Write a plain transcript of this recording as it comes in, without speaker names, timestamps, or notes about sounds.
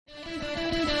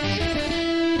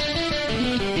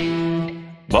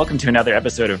Welcome to another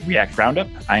episode of React Roundup.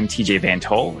 I'm TJ Van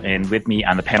Tol, and with me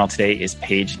on the panel today is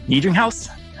Paige Niedringhaus.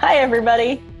 Hi,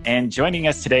 everybody. And joining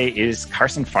us today is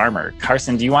Carson Farmer.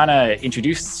 Carson, do you want to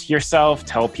introduce yourself,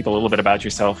 tell people a little bit about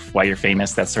yourself, why you're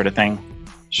famous, that sort of thing?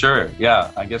 Sure.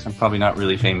 Yeah. I guess I'm probably not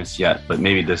really famous yet, but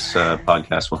maybe this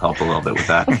podcast will help a little bit with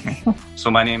that.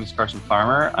 So my name is Carson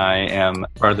Farmer. I am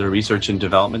part of the research and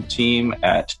development team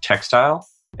at Textile,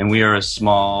 and we are a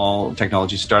small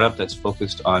technology startup that's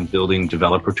focused on building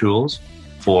developer tools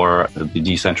for the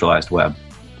decentralized web.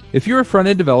 If you're a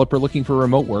front-end developer looking for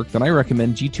remote work, then I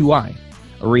recommend G2I,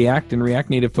 a React and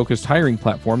React Native focused hiring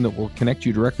platform that will connect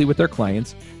you directly with their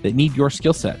clients that need your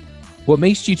skill set. What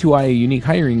makes G2I a unique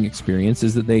hiring experience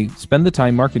is that they spend the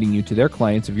time marketing you to their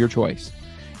clients of your choice.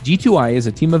 G2I is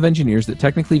a team of engineers that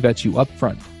technically vets you up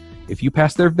front. If you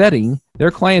pass their vetting,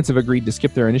 their clients have agreed to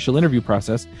skip their initial interview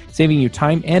process, saving you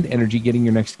time and energy getting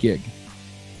your next gig.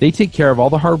 They take care of all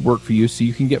the hard work for you so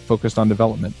you can get focused on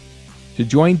development. To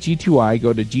join G2I,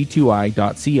 go to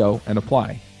g2i.co and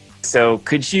apply. So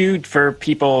could you, for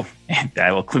people, and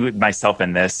I will include myself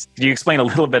in this, could you explain a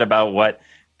little bit about what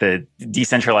the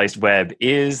decentralized web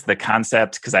is, the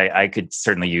concept? Because I could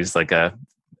certainly use like a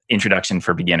introduction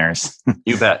for beginners.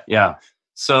 You bet. Yeah.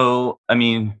 So, I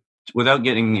mean, without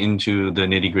getting into the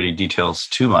nitty-gritty details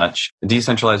too much, the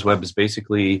decentralized web is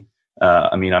basically,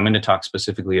 I'm going to talk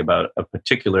specifically about a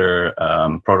particular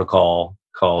protocol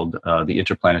called the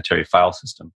interplanetary file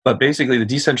system. But basically, the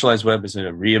decentralized web is a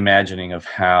reimagining of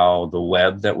how the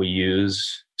web that we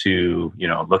use to,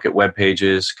 look at web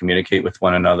pages, communicate with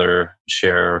one another,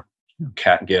 share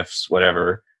cat GIFs,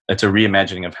 whatever. It's a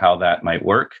reimagining of how that might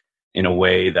work in a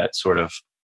way that sort of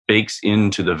bakes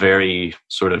into the very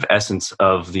sort of essence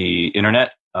of the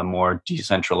internet, a more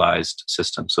decentralized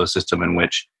system. So a system in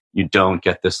which you don't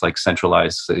get this like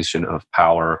centralization of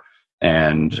power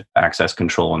and access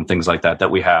control and things like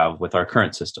that we have with our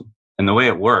current system. And the way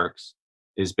it works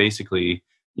is basically,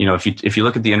 if you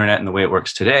look at the internet and the way it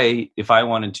works today, if I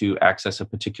wanted to access a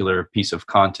particular piece of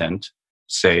content,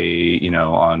 say,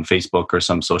 on Facebook or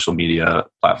some social media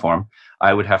platform,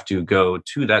 I would have to go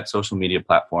to that social media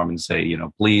platform and say,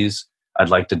 please, I'd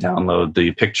like to download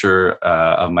the picture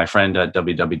of my friend at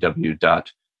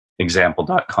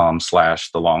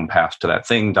www.example.com/the long path to that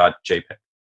thing.jpg.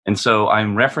 And so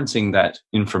I'm referencing that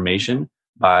information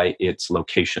by its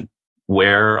location,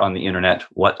 where on the internet,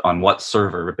 on what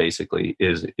server basically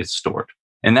is stored.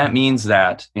 And that means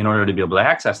that in order to be able to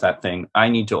access that thing, I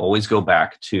need to always go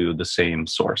back to the same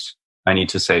source. I need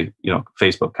to say,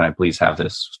 Facebook, can I please have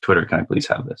this? Twitter, can I please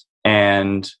have this?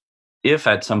 And if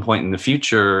at some point in the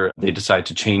future, they decide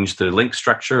to change the link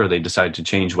structure or they decide to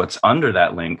change what's under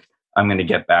that link, I'm going to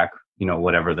get back,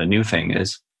 whatever the new thing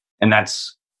is. And that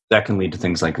can lead to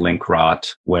things like link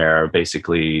rot, where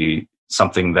basically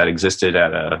something that existed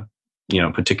at a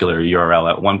particular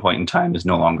URL at one point in time is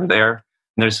no longer there.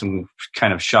 And there's some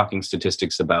kind of shocking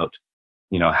statistics about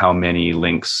how many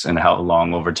links and how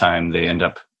long over time they end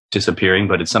up disappearing.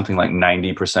 But it's something like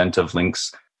 90% of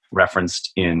links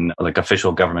referenced in like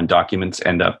official government documents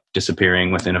end up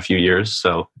disappearing within a few years.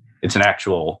 So it's an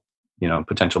actual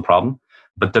potential problem.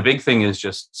 But the big thing is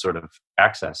just sort of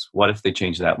access. What if they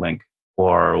change that link?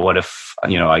 Or what if,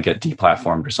 I get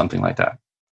deplatformed or something like that?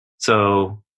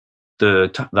 So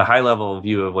the high level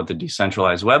view of what the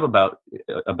decentralized web about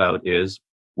is,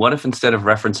 what if instead of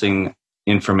referencing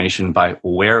information by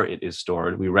where it is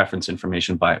stored, we reference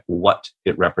information by what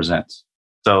it represents?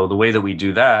 So the way that we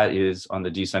do that is on the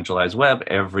decentralized web,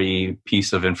 every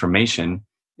piece of information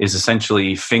is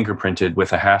essentially fingerprinted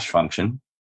with a hash function.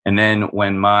 And then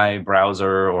when my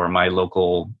browser or my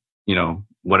local,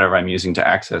 whatever I'm using to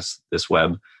access this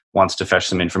web wants to fetch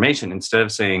some information, instead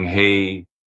of saying, hey,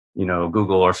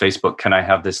 Google or Facebook, can I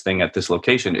have this thing at this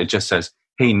location? It just says,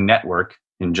 hey, network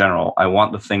in general, I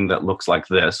want the thing that looks like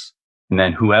this. And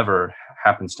then whoever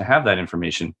happens to have that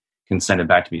information can send it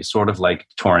back to me, sort of like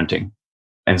torrenting.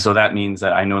 And so that means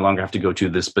that I no longer have to go to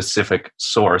the specific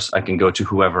source. I can go to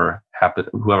whoever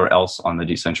else on the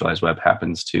decentralized web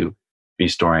happens to be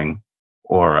storing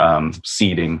or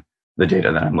seeding the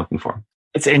data that I'm looking for.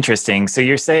 It's interesting. So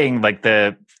you're saying like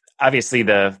obviously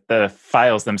the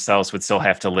files themselves would still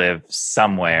have to live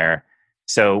somewhere.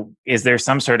 So is there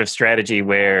some sort of strategy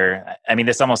where,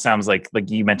 this almost sounds like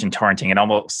you mentioned torrenting. It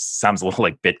almost sounds a little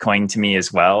like Bitcoin to me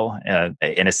as well,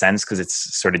 in a sense, because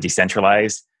it's sort of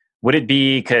decentralized. Would it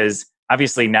be, because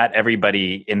obviously not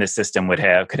everybody in the system could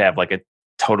have like a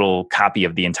total copy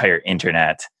of the entire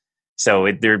internet.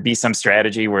 So there'd be some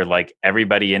strategy where like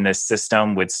everybody in this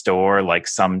system would store like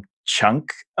some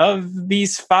chunk of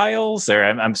these files, or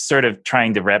I'm sort of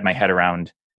trying to wrap my head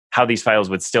around how these files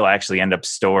would still actually end up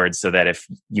stored so that if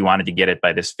you wanted to get it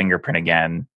by this fingerprint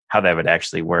again, how that would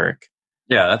actually work.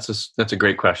 Yeah, that's a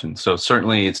great question. So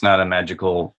certainly it's not a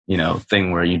magical,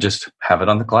 thing where you just have it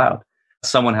on the cloud.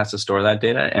 Someone has to store that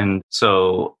data. And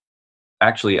so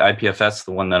actually IPFS,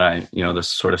 the one that the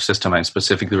sort of system I'm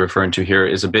specifically referring to here,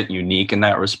 is a bit unique in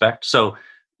that respect. So,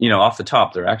 off the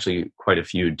top, there are actually quite a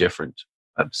few different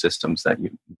systems that you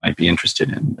might be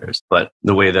interested in. But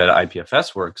the way that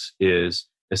IPFS works is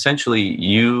essentially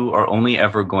you are only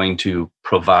ever going to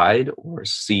provide or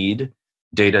seed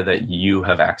data that you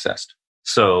have accessed.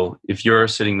 So if you're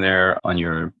sitting there on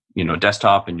your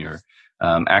desktop and you're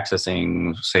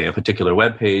accessing, say, a particular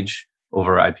web page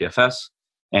over IPFS,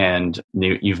 and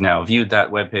you've now viewed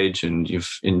that web page and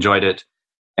you've enjoyed it,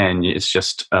 and it's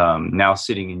just now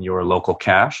sitting in your local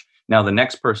cache. Now the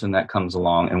next person that comes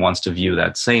along and wants to view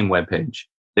that same web page,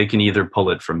 they can either pull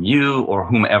it from you or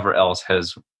whomever else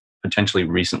has potentially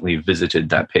recently visited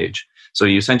that page. So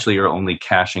you essentially are only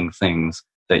caching things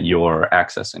that you're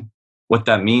accessing. What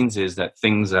that means is that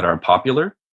things that are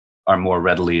popular are more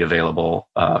readily available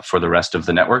for the rest of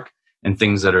the network, and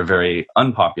things that are very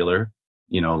unpopular,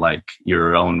 like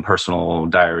your own personal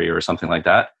diary or something like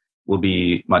that, will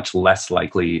be much less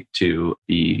likely to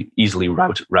be easily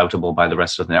routable by the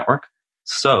rest of the network.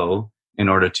 So in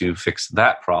order to fix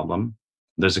that problem,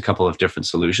 there's a couple of different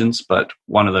solutions, but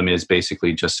one of them is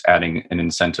basically just adding an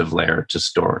incentive layer to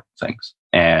store things.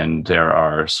 And there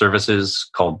are services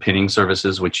called pinning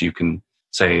services, which you can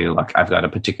say, like, I've got a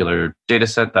particular data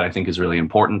set that I think is really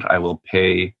important. I will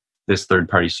pay this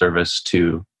third-party service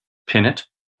to pin it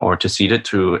or to seed it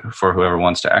for whoever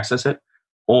wants to access it.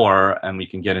 Or, and we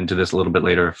can get into this a little bit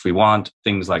later if we want,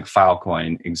 things like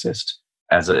Filecoin exist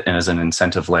as an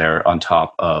incentive layer on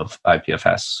top of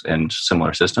IPFS and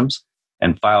similar systems.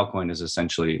 And Filecoin is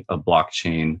essentially a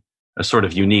sort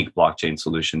of unique blockchain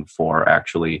solution for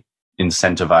actually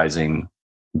incentivizing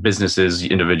businesses,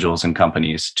 individuals, and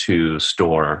companies to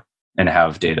store and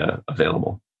have data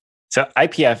available. So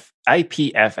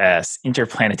IPFS,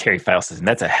 Interplanetary File System,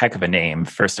 that's a heck of a name,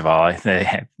 first of all. I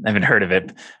haven't heard of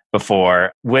it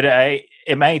before.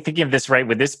 Am I thinking of this right?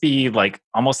 Would this be like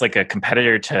almost like a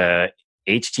competitor to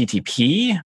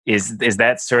HTTP? Is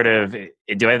that sort of,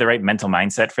 do I have the right mental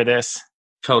mindset for this?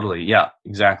 Totally. Yeah,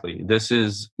 exactly. This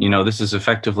is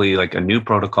effectively like a new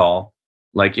protocol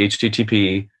like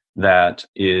HTTP that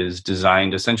is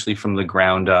designed essentially from the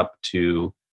ground up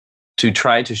to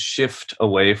try to shift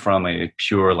away from a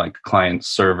pure like client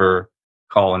server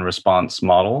call and response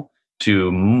model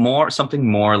to something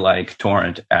more like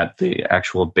torrent at the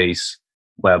actual base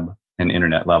web and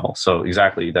internet level. So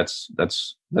exactly, that's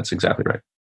exactly right.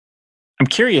 I'm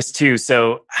curious too.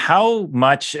 So how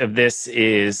much of this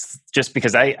is, just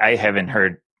because I haven't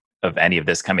heard of any of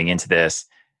this coming into this,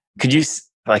 could you,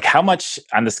 like, how much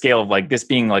on the scale of like this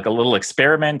being like a little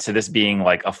experiment to this being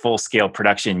like a full scale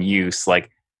production use, like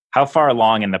how far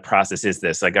along in the process is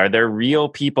this? Like, are there real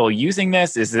people using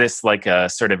this? Is this like a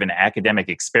sort of an academic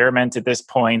experiment at this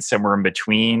point, somewhere in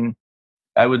between?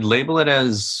 I would label it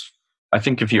as, I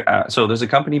think so there's a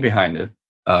company behind it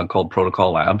called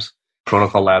Protocol Labs.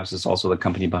 Protocol Labs is also the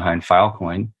company behind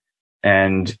Filecoin.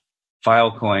 And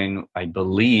Filecoin, I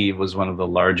believe, was one of the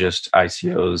largest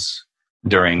ICOs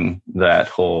during that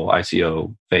whole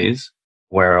ICO phase,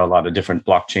 where a lot of different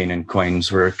blockchain and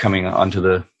coins were coming onto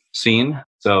the scene.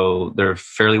 So they're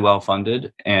fairly well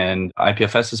funded. And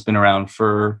IPFS has been around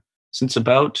since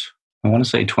about, I want to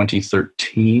say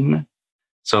 2013.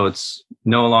 So it's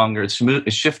no longer, it's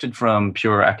shifted from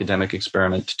pure academic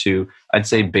experiment to, I'd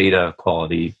say, beta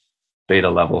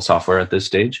level software at this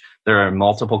stage. There are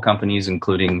multiple companies,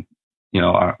 including,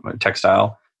 our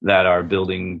Textile, that are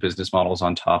building business models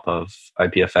on top of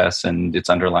IPFS and its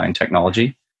underlying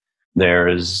technology.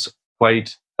 There's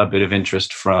quite a bit of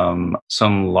interest from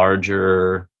some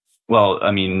larger,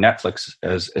 Netflix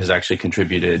has actually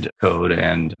contributed code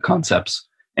and concepts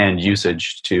and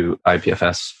usage to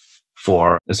IPFS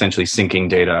for essentially syncing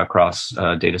data across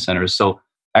data centers. So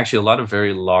actually a lot of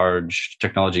very large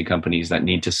technology companies that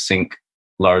need to sync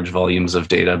large volumes of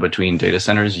data between data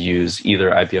centers use either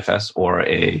IPFS or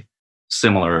a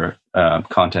similar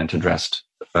content addressed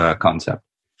concept,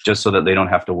 just so that they don't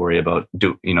have to worry about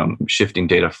shifting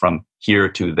data from here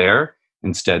to there.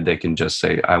 Instead, they can just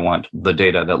say, I want the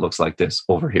data that looks like this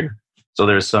over here. So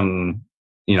there's some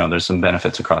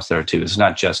benefits across there too. It's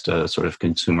not just a sort of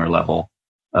consumer level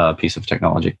piece of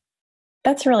technology.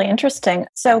 That's really interesting.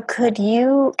 So can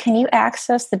you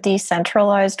access the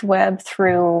decentralized web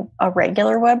through a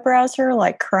regular web browser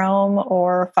like Chrome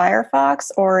or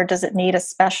Firefox, or does it need a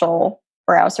special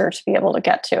browser to be able to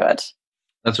get to it?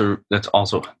 That's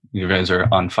also, you guys are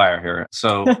on fire here.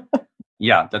 So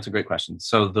yeah, that's a great question.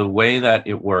 So the way that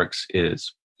it works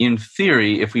is, in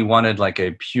theory, if we wanted like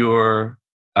a pure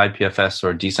IPFS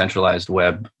or decentralized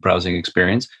web browsing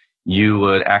experience, you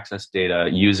would access data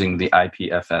using the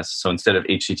IPFS. So instead of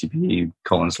HTTP :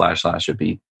 it'd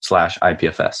be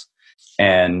 /IPFS.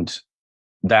 And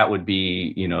that would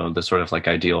be, the sort of like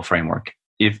ideal framework.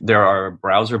 If there are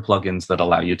browser plugins that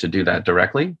allow you to do that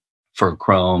directly for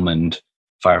Chrome and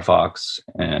Firefox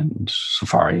and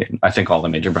Safari, and I think all the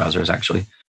major browsers actually.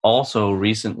 Also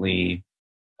recently,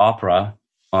 Opera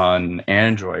on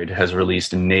Android has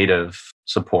released native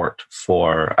support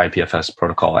for IPFS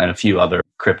protocol and a few other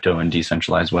crypto and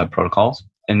decentralized web protocols.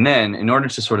 And then in order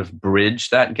to sort of bridge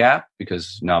that gap,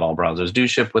 because not all browsers do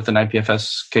ship with an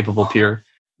IPFS capable peer,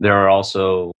 there are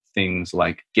also things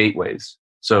like gateways.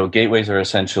 So gateways are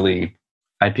essentially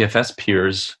IPFS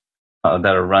peers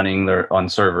that are running on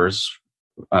servers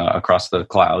across the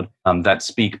cloud that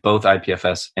speak both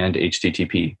IPFS and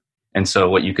HTTP. And so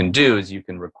what you can do is you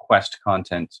can request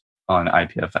content on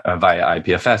via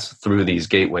IPFS through these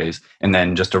gateways, and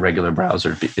then just a regular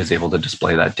browser is able to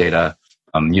display that data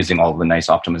using all of the nice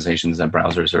optimizations that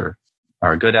browsers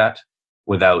are good at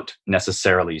without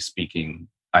necessarily speaking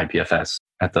IPFS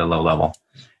at the low level.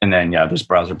 And then, there's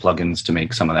browser plugins to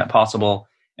make some of that possible.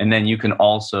 And then you can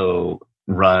also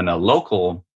run a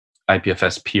local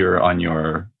IPFS peer on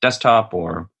your desktop,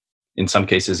 or in some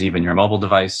cases, even your mobile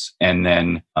device. And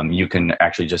then you can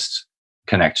actually just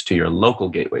connect to your local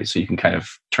gateway. So you can kind of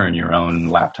turn your own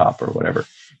laptop or whatever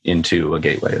into a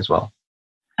gateway as well.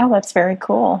 Oh, that's very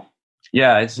cool.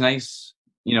 Yeah, it's nice.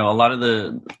 A lot of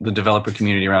the developer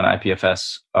community around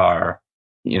IPFS are,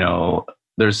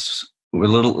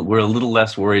 we're a little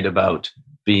less worried about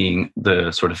being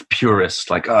the sort of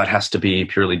purist, like, it has to be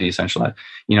purely decentralized.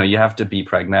 You have to be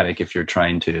pragmatic if you're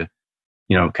trying to,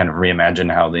 kind of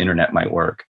reimagine how the internet might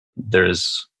work.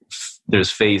 There's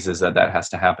phases that has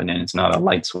to happen, and it's not a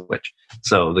light switch.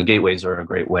 So the gateways are a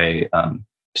great way to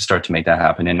start to make that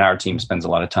happen. And our team spends a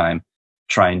lot of time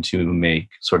trying to make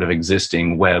sort of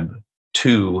existing Web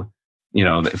 2,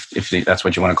 if that's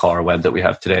what you want to call our web that we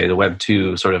have today, the Web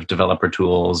 2 sort of developer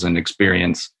tools and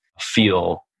experience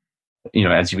feel,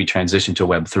 as we transition to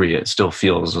Web 3, it still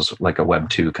feels like a Web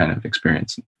 2 kind of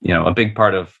experience. A big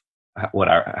part of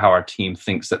how our team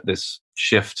thinks that this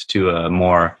shift to a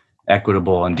more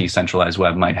equitable and decentralized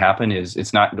web might happen is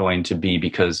it's not going to be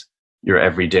because your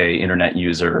everyday internet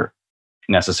user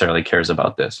necessarily cares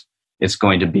about this. It's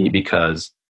going to be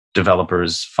because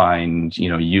developers find,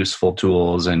 useful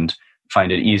tools and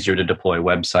find it easier to deploy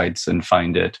websites and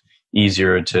find it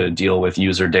easier to deal with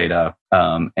user data,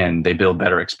 and they build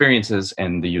better experiences,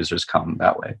 and the users come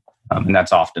that way. And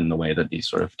that's often the way that these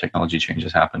sort of technology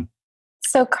changes happen.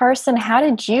 So, Carson, how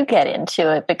did you get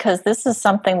into it? Because this is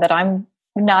something that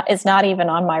is not even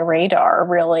on my radar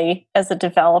really as a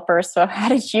developer. So how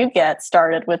did you get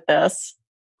started with this?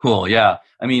 Cool. Yeah.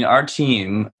 I mean, our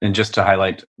team, and just to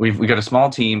highlight, we've got a small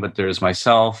team, but there's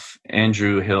myself,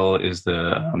 Andrew Hill is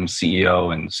the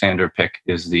CEO, and Sander Pick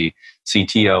is the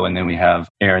CTO. And then we have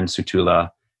Aaron Sutula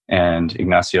and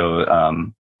Ignacio.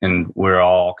 And we're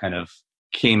all kind of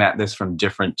came at this from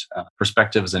different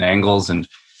perspectives and angles.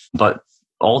 But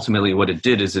ultimately what it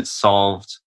did is it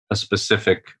solved a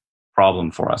specific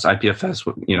problem for us. IPFS,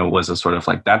 was a sort of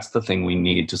like, that's the thing we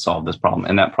need to solve this problem.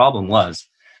 And that problem was,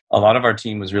 a lot of our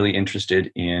team was really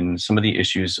interested in some of the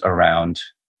issues around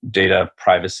data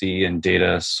privacy and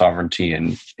data sovereignty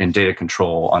and data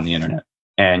control on the internet.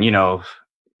 And,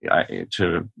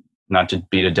 not to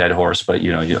beat a dead horse, but,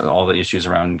 all the issues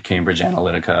around Cambridge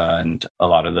Analytica and a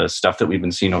lot of the stuff that we've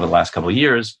been seeing over the last couple of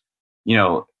years,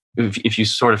 if you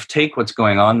sort of take what's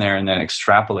going on there and then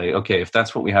extrapolate, okay, if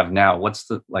that's what we have now,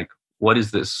 what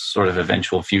is this sort of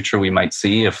eventual future we might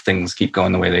see if things keep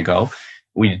going the way they go?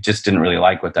 We just didn't really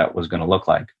like what that was going to look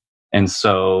like. And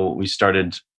so we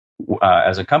started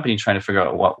as a company trying to figure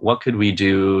out what could we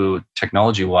do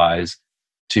technology-wise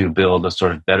to build a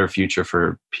sort of better future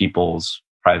for people's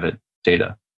private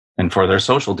data and for their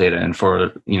social data and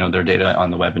for their data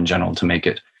on the web in general, to make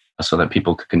it so that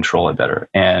people could control it better.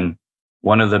 And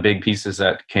one of the big pieces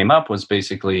that came up was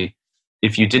basically,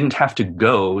 if you didn't have to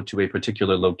go to a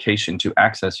particular location to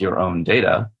access your own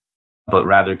data, but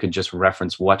rather could just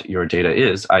reference what your data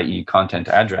is, i.e. content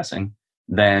addressing,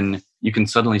 then you can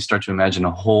suddenly start to imagine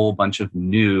a whole bunch of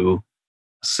new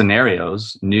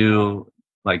scenarios, new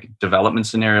development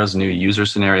scenarios, new user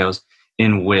scenarios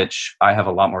in which I have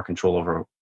a lot more control over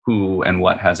who and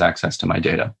what has access to my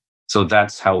data. So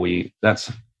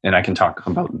and I can talk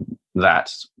about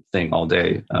that thing all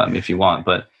day if you want,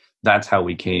 but that's how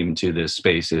we came to this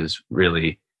space, is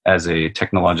really as a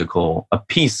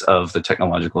piece of the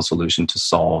technological solution to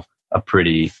solve a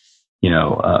pretty,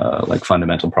 like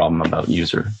fundamental problem about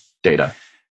user data.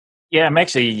 Yeah,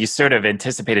 you sort of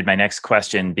anticipated my next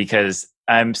question, because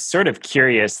I'm sort of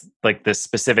curious, like the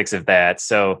specifics of that.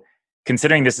 So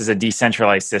considering this is a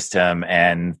decentralized system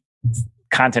and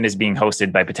content is being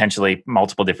hosted by potentially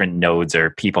multiple different nodes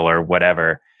or people or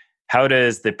whatever, how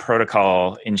does the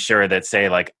protocol ensure that, say,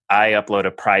 like I upload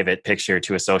a private picture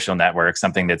to a social network,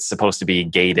 something that's supposed to be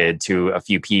gated to a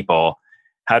few people,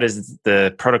 how does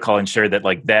the protocol ensure that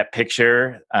like that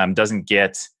picture doesn't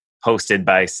get hosted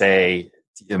by, say,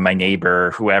 my neighbor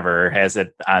or whoever has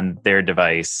it on their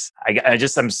device?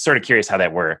 I'm sort of curious how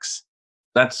that works.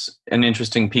 That's an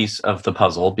interesting piece of the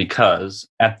puzzle, because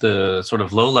at the sort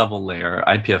of low-level layer,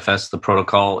 IPFS, the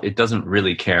protocol, it doesn't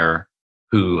really care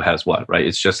who has what, right?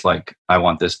 It's just like, I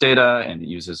want this data, and it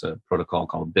uses a protocol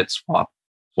called bit swap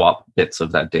bits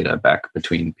of that data back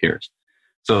between peers.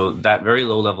 So that very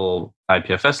low-level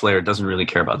IPFS layer doesn't really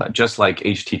care about that, just like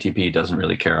HTTP doesn't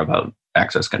really care about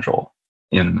access control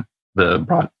in the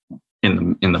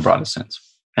broadest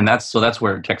sense. And that's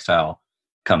where Textile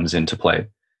comes into play.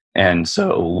 And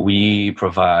so we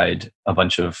provide a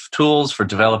bunch of tools for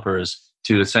developers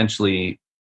to essentially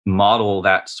model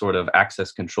that sort of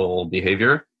access control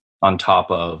behavior on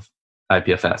top of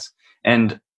IPFS.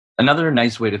 And another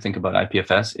nice way to think about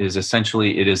IPFS is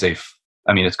essentially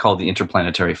it's called the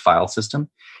interplanetary file system.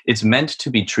 It's meant to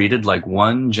be treated like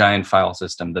one giant file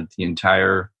system that the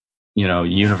entire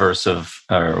universe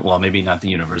or maybe not the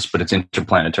universe, but it's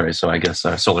interplanetary, so I guess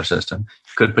our solar system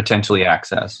could potentially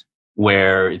access,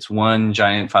 where it's one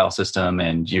giant file system,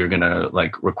 and you're going to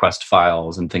like request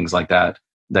files and things like that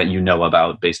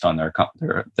about based on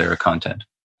their content.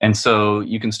 And so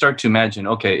you can start to imagine,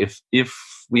 okay,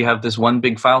 if we have this one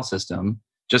big file system,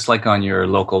 just like on your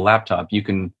local laptop, you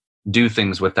can do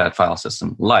things with that file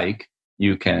system, like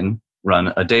you can run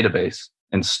a database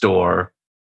and store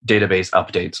database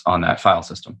updates on that file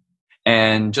system.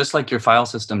 And just like your file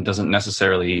system doesn't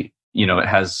necessarily, it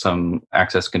has some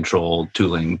access control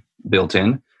tooling built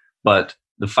in, but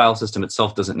the file system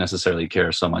itself doesn't necessarily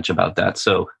care so much about that.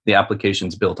 So the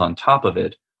applications built on top of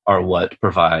it are what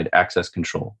provide access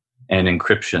control and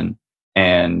encryption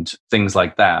and things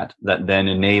like that then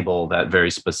enable that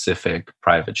very specific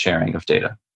private sharing of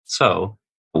data. So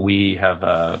we have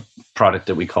a product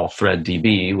that we call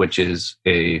ThreadsDB, which is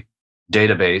a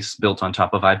database built on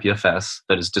top of IPFS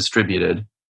that is distributed,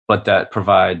 but that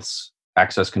provides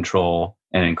access control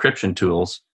and encryption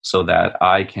tools so that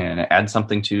I can add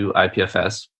something to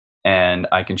IPFS and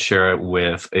I can share it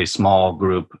with a small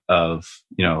group of,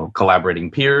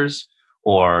 collaborating peers,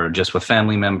 or just with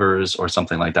family members or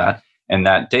something like that. And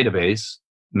that database,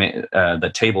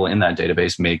 the table in that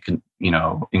database may,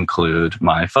 include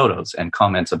my photos and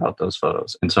comments about those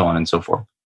photos and so on and so forth.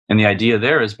 And the idea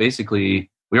there is basically,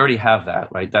 we already have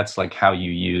that, right? That's like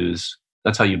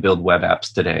that's how you build web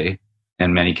apps today.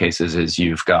 In many cases is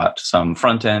you've got some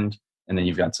front end, and then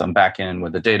you've got some back end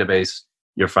with a database.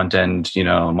 Your front end,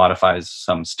 modifies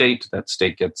some state. That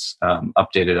state gets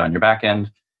updated on your back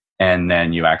end, and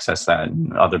then you access that,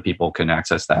 and other people can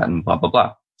access that, and blah, blah,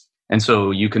 blah. And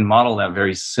so you can model that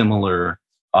very similar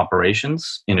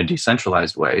operations in a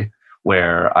decentralized way,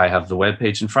 where I have the web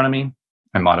page in front of me,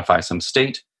 I modify some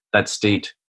state, that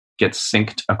state gets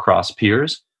synced across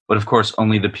peers, but of course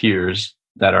only the peers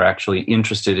that are actually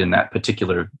interested in that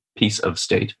particular piece of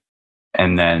state,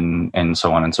 and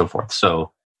so on and so forth.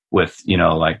 So with,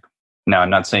 now I'm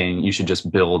not saying you should just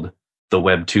build the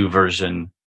Web 2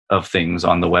 version of things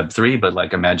on the Web 3, but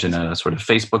like imagine a sort of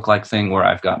Facebook-like thing where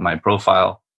I've got my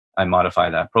profile, I modify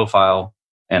that profile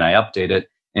and I update it.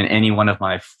 And any one of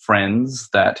my friends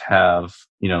that have,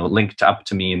 linked up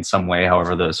to me in some way,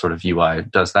 however the sort of UI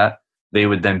does that, they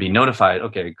would then be notified,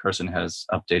 okay, Carson has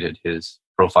updated his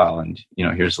profile and,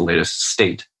 here's the latest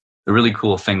state. The really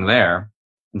cool thing there,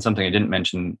 and something I didn't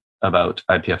mention about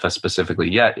IPFS specifically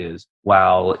yet, is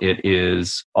while it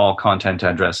is all content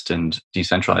addressed and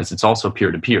decentralized, it's also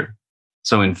peer-to-peer.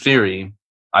 So in theory,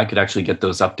 I could actually get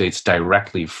those updates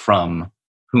directly from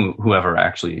whoever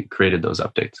actually created those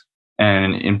updates.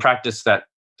 And in practice, that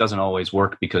doesn't always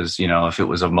work because, if it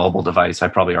was a mobile device, I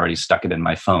probably already stuck it in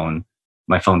my phone.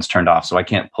 My phone's turned off, so I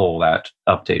can't pull that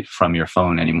update from your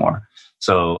phone anymore.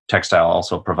 So Textile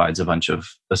also provides a bunch of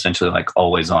essentially like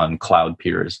always-on cloud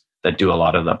peers that do a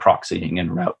lot of the proxying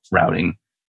and routing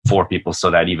for people,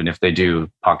 so that even if they do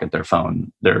pocket their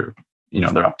phone, their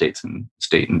updates and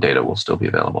state and data will still be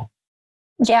available.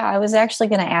 Yeah, I was actually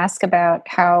going to ask about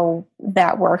how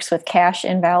that works with cache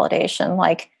invalidation.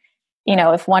 Like,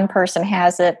 if one person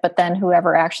has it, but then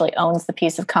whoever actually owns the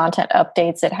piece of content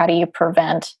updates it, how do you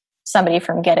prevent somebody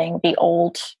from getting the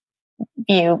old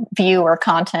view or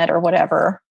content or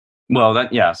whatever? Well,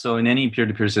 so in any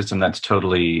peer-to-peer system, that's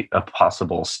totally a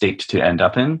possible state to end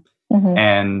up in. Mm-hmm.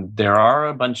 And there are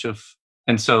a bunch of,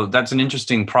 and so that's an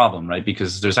interesting problem, right?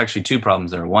 Because there's actually two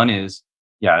problems there. One is,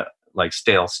 like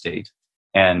stale state.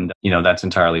 And, that's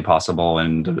entirely possible.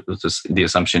 And the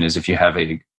assumption is if you have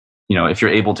if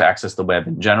you're able to access the web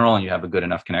in general and you have a good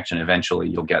enough connection, eventually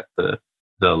you'll get the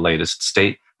latest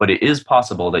state. But it is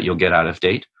possible that you'll get out of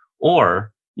date,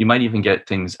 or you might even get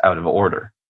things out of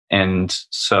order. And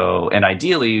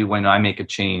ideally, when I make a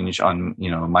change on,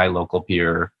 my local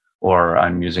peer, or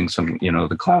I'm using some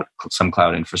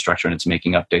cloud infrastructure and it's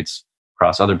making updates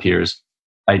across other peers,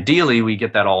 ideally we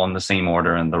get that all in the same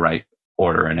order and the right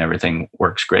order and everything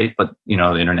works great. But, the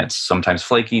internet's sometimes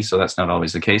flaky, so that's not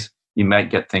always the case. You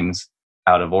might get things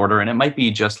out of order, and it might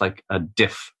be just like a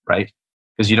diff, right?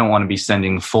 Because you don't want to be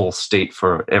sending full state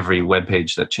for every web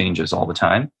page that changes all the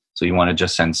time. So you want to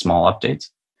just send small updates.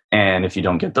 And if you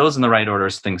don't get those in the right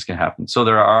orders, things can happen. So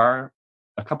there are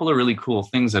a couple of really cool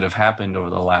things that have happened over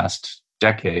the last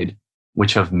decade,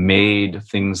 which have made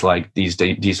things like these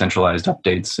decentralized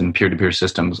updates and peer-to-peer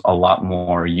systems a lot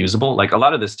more usable. Like a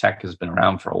lot of this tech has been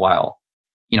around for a while.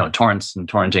 Torrents and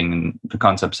torrenting and the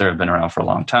concepts there have been around for a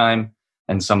long time.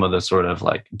 And some of the sort of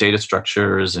like data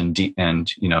structures and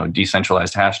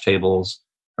decentralized hash tables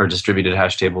or distributed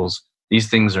hash tables, these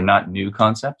things are not new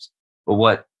concepts. But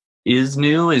what is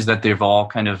new is that they've all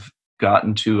kind of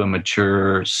gotten to a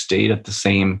mature state at the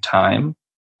same time,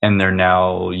 and they're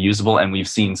now usable. And we've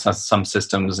seen some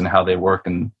systems and how they work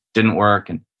and didn't work.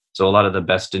 And so a lot of the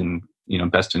best in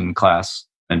class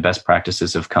and best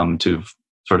practices have come to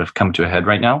a head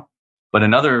right now. But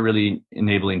another really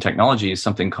enabling technology is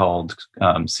something called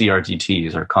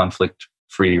CRDTs, or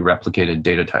conflict-free replicated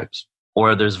data types.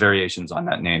 Or there's variations on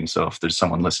that name. So if there's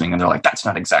someone listening and they're like, that's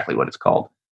not exactly what it's called.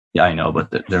 Yeah, I know,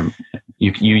 but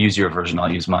you use your version,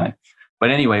 I'll use mine. But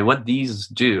anyway, what these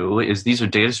do is these are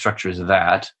data structures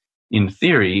that, in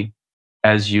theory,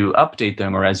 as you update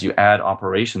them or as you add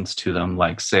operations to them,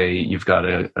 like say you've got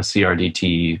a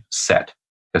CRDT set,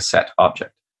 a set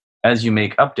object. As you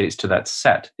make updates to that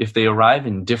set, if they arrive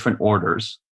in different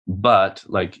orders, but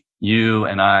like you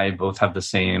and I both have the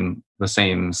same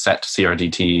set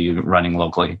CRDT running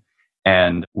locally,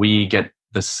 and we get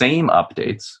the same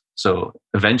updates, so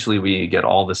eventually we get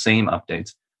all the same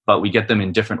updates, but we get them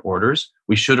in different orders,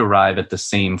 we should arrive at the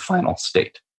same final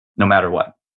state, no matter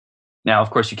what. Now, of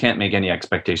course, you can't make any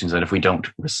expectations that if we don't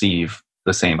receive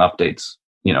the same updates,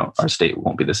 our state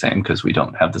won't be the same because we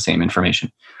don't have the same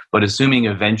information. But assuming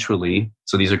eventually,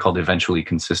 so these are called eventually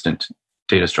consistent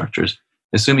data structures,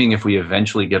 assuming if we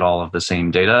eventually get all of the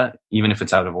same data, even if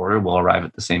it's out of order, we'll arrive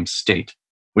at the same state,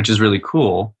 which is really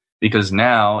cool. Because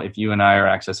now, if you and I are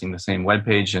accessing the same web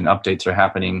page and updates are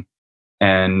happening,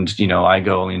 and I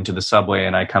go into the subway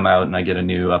and I come out and I get a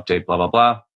new update, blah blah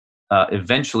blah,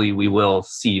 eventually we will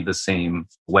see the same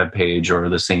web page or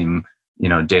the same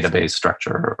database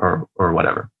structure or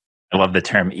whatever. I love the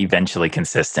term eventually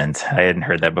consistent. I hadn't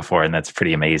heard that before, and that's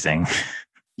pretty amazing.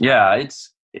 Yeah,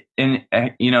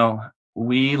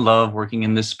 we love working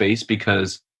in this space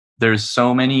because there's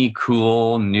so many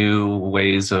cool new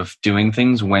ways of doing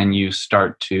things when you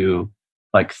start to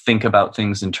think about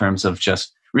things in terms of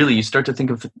just really, you start to think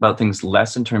about things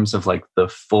less in terms of like the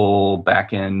full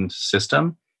back-end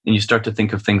system. And you start to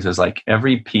think of things as like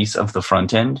every piece of the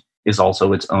front end is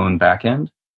also its own back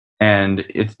end. And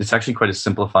it's actually quite a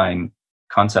simplifying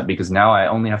concept because now I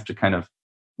only have to kind of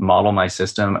model my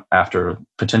system after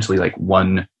potentially like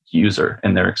one user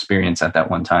and their experience at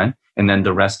that one time. And then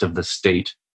the rest of the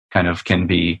state kind of can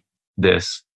be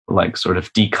this like sort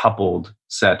of decoupled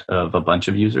set of a bunch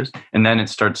of users. And then it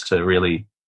starts to really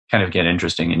kind of get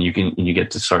interesting. And you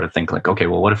get to sort of think like, okay,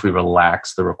 well, what if we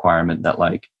relax the requirement that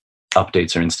like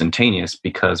updates are instantaneous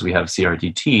because we have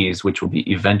CRDTs, which will be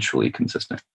eventually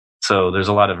consistent. So there's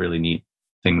a lot of really neat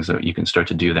things that you can start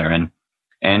to do there. And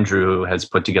Andrew has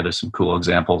put together some cool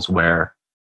examples where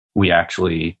we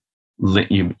actually,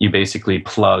 you basically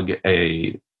plug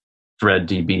a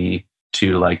ThreadsDB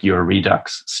to like your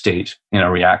Redux state in a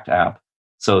React app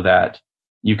so that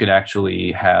you could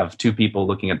actually have two people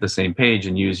looking at the same page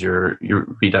and use your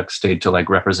Redux state to like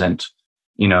represent,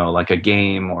 like a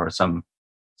game or some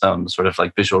sort of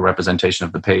like visual representation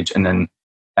of the page. And then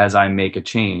as I make a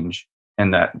change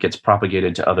and that gets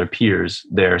propagated to other peers,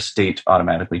 their state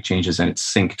automatically changes and it's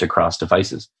synced across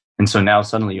devices. And so now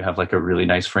suddenly you have like a really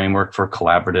nice framework for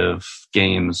collaborative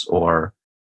games or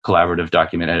collaborative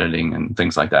document editing and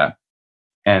things like that.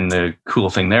 And the cool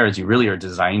thing there is you really are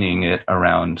designing it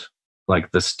around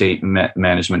like the state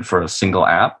management for a single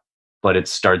app, but it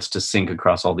starts to sync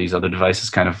across all these other devices,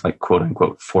 kind of like quote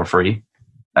unquote for free.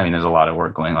 I mean, there's a lot of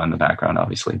work going on in the background,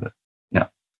 obviously, but yeah.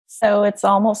 So it's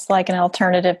almost like an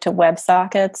alternative to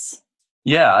WebSockets.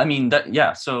 Yeah, I mean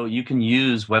So you can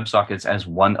use WebSockets as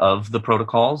one of the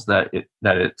protocols that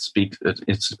it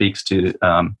speaks to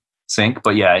sync.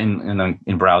 But yeah, in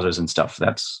browsers and stuff,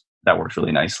 that works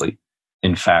really nicely.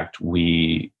 In fact,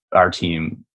 our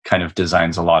team kind of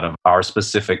designs a lot of our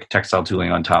specific textile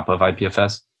tooling on top of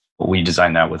IPFS. But we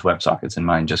design that with WebSockets in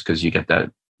mind, just because you get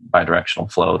that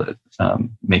bidirectional flow that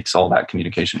makes all that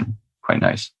communication quite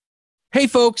nice. Hey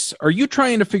folks, are you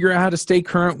trying to figure out how to stay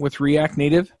current with React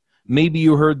Native? Maybe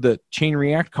you heard the Chain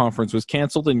React conference was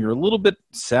canceled and you're a little bit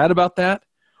sad about that.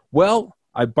 Well,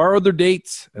 I borrowed their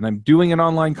dates and I'm doing an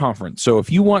online conference. So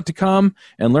if you want to come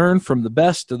and learn from the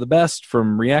best of the best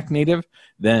from React Native,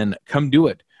 then come do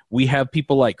it. We have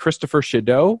people like Christopher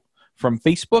Shadow from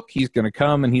Facebook. He's going to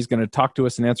come and he's going to talk to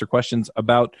us and answer questions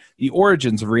about the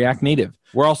origins of React Native.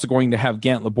 We're also going to have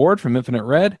Gant Laborde from Infinite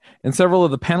Red and several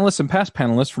of the panelists and past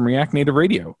panelists from React Native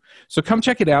Radio. So come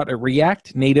check it out at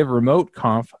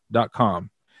reactnativeremoteconf.com.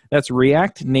 That's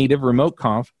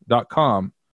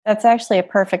reactnativeremoteconf.com. That's actually a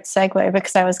perfect segue,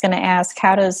 because I was going to ask,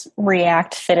 how does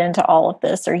React fit into all of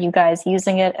this? Are you guys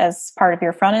using it as part of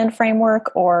your front-end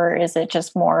framework, or is it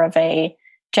just more of a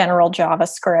general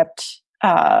JavaScript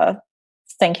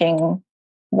thinking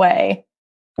way?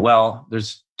 Well,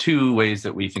 there's two ways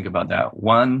that we think about that.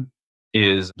 One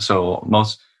is,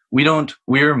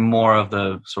 we're more of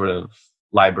the sort of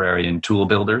library and tool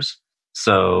builders.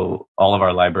 So all of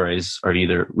our libraries are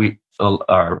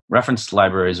our reference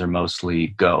libraries are mostly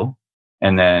Go,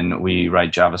 and then we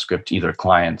write JavaScript, either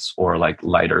clients or like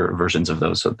lighter versions of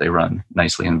those, so that they run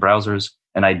nicely in browsers,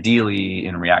 and ideally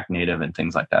in React Native and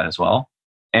things like that as well.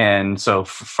 And so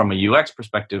from a UX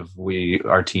perspective,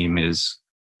 our team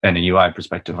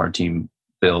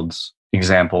builds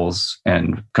examples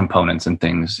and components and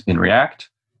things in React.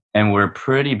 And we're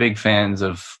pretty big fans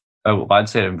of, I'd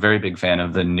say I'm a very big fan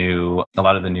of a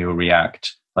lot of the new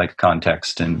React, like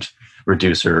context and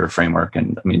reducer framework.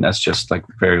 And I mean, that's just like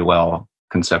very well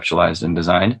conceptualized and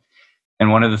designed.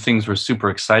 And one of the things we're super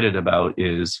excited about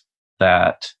is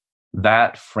that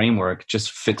framework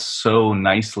just fits so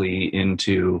nicely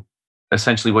into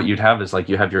essentially what you'd have is like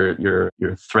you have your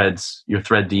threads, your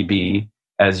ThreadsDB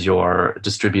as your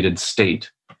distributed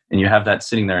state, and you have that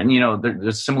sitting there. And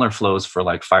there's similar flows for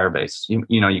like Firebase.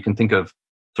 You can think of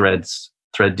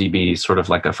ThreadsDB sort of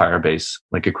like a Firebase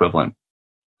like equivalent,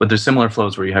 but there's similar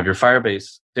flows where you have your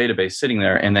Firebase database sitting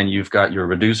there, and then you've got your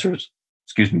reducers.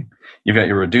 You've got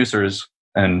your reducers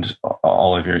and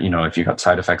all of your, if you've got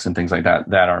side effects and things like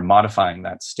that are modifying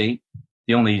that state.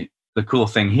 The cool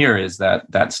thing here is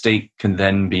that state can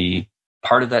then be,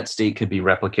 part of that state could be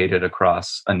replicated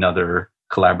across another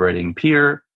collaborating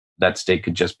peer. That state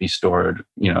could just be stored,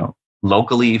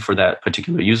 locally for that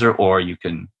particular user, or you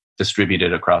can distribute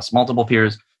it across multiple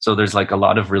peers. So there's like a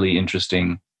lot of really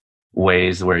interesting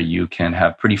ways where you can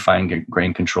have pretty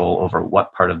fine-grained control over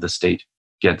what part of the state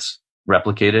gets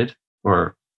replicated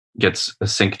or gets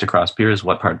synced across peers,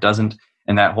 what part doesn't.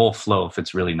 And that whole flow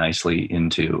fits really nicely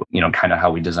into, kind of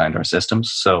how we designed our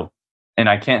systems. So, and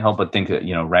I can't help but think that,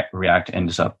 React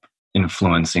ends up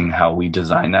influencing how we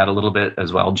design that a little bit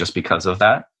as well, just because of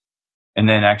that. And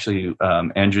then actually,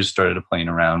 Andrew started playing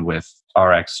around with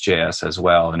RxJS as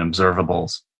well and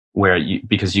observables,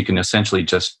 because you can essentially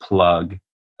just plug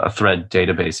a thread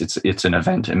database. It's an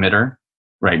event emitter,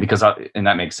 right? And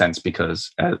that makes sense,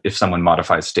 because if someone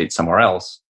modifies state somewhere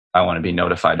else, I want to be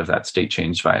notified of that state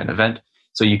change via an event.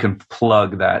 So you can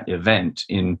plug that event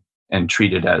in and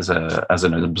treat it as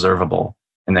an observable,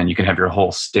 and then you can have your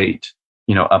whole state,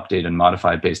 update and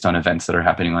modify based on events that are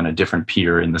happening on a different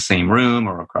peer in the same room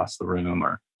or across the room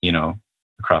or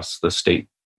across the state.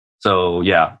 So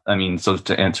yeah, I mean, so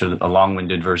to answer a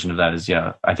long-winded version of that is,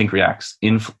 yeah, I think React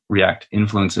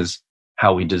influences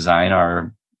how we design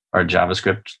our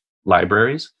JavaScript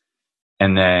libraries.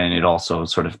 And then it also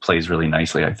sort of plays really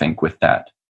nicely, I think, with that,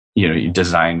 you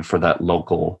design for that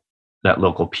local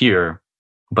peer,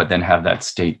 but then have that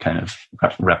state kind of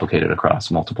replicated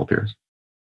across multiple peers.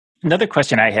 Another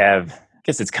question I have, I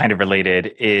guess it's kind of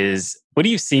related, is what do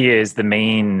you see as the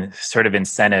main sort of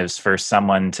incentives for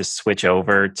someone to switch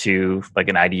over to like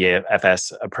an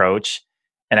IPFS approach?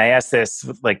 And I ask this,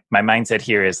 like my mindset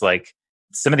here is like,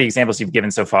 some of the examples you've given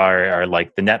so far are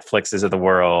like the Netflixes of the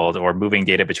world, or moving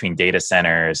data between data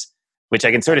centers, which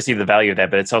I can sort of see the value of that,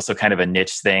 but it's also kind of a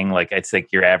niche thing. Like it's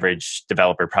like your average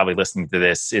developer probably listening to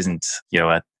this isn't,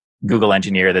 a Google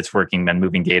engineer that's working on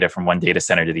moving data from one data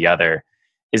center to the other.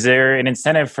 Is there an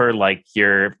incentive for like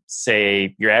your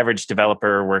average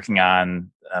developer working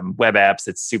on web apps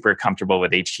that's super comfortable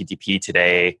with HTTP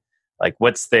today? Like,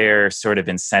 what's their sort of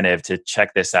incentive to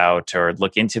check this out or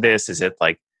look into this? Is it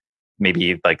like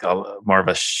maybe like more of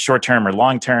a short term or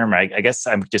long term? I guess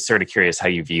I'm just sort of curious how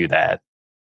you view that.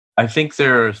 I think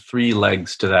there are three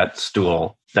legs to that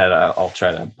stool that I'll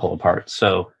try to pull apart.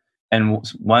 So, and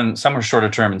some are shorter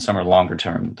term and some are longer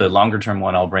term. The longer term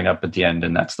one I'll bring up at the end,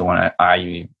 and that's the one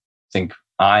I think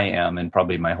I am and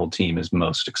probably my whole team is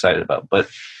most excited about. But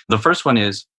the first one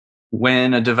is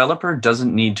when a developer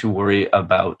doesn't need to worry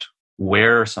about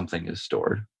where something is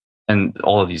stored, and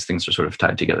all of these things are sort of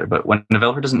tied together, but when a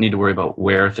developer doesn't need to worry about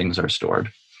where things are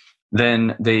stored,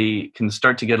 then they can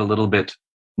start to get a little bit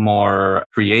more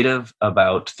creative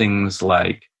about things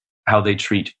like how they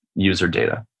treat user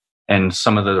data and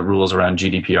some of the rules around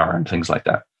GDPR and things like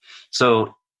that.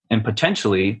 So, and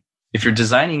potentially, if you're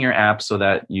designing your app so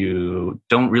that you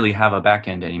don't really have a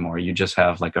backend anymore, you just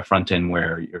have like a front end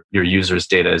where your user's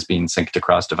data is being synced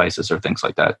across devices or things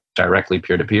like that, directly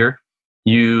peer-to-peer,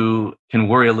 you can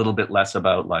worry a little bit less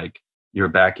about like your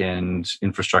backend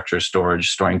infrastructure storage,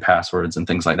 storing passwords and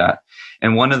things like that.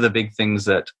 And one of the big things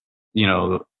that,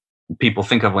 people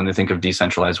think of when they think of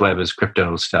decentralized web is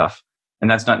crypto stuff. And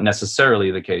that's not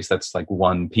necessarily the case. That's like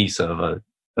one piece or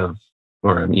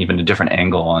even a different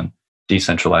angle on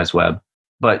decentralized web.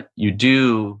 But you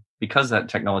do, because that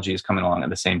technology is coming along at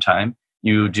the same time,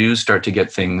 you do start to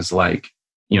get things like,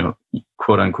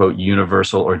 quote unquote,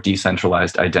 universal or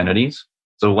decentralized identities.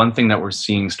 So one thing that we're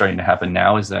seeing starting to happen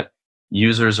now is that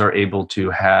users are able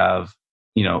to have,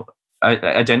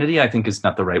 identity, I think is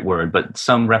not the right word, but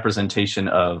some representation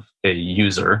of a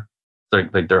user,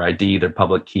 like their ID, their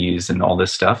public keys, and all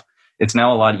this stuff. It's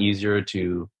now a lot easier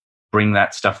to bring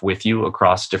that stuff with you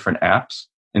across different apps.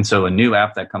 And so a new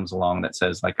app that comes along that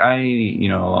says like, I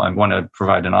want to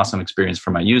provide an awesome experience for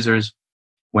my users.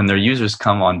 When their users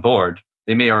come on board,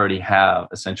 they may already have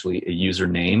essentially a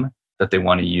username that they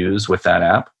want to use with that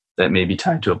app that may be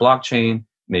tied to a blockchain,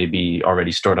 may be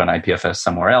already stored on IPFS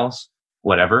somewhere else,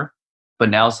 whatever. But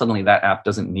now suddenly that app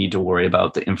doesn't need to worry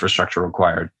about the infrastructure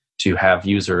required to have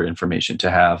user information,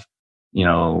 to have,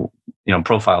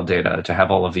 profile data, to have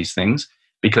all of these things,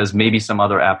 because maybe some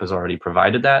other app has already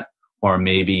provided that, or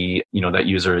maybe, that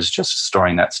user is just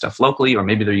storing that stuff locally, or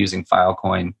maybe they're using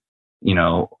Filecoin.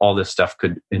 All this stuff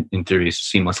could, in theory,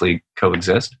 seamlessly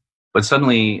coexist. But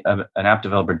suddenly an app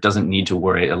developer doesn't need to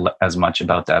worry as much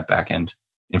about that backend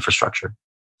infrastructure.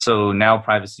 So now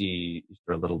privacy is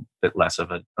a little bit less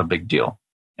of a big deal.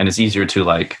 And it's easier to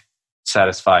like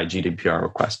satisfy GDPR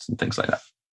requests and things like that.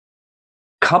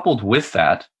 Coupled with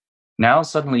that, now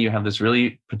suddenly you have this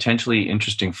really potentially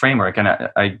interesting framework. And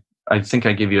I think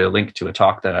I gave you a link to a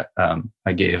talk that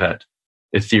I gave at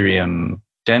Ethereum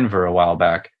Denver a while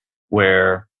back,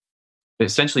 where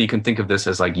essentially you can think of this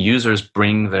as like users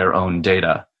bring their own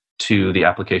data to the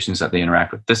applications that they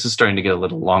interact with. This is starting to get a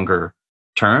little longer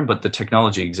term, but the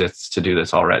technology exists to do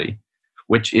this already,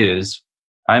 which is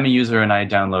I'm a user and I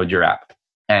download your app.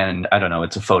 And I don't know,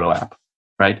 it's a photo app,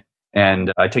 right?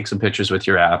 And I take some pictures with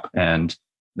your app, and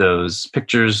those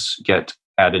pictures get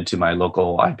added to my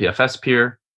local IPFS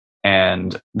peer,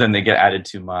 and then they get added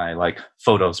to my like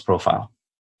photos profile.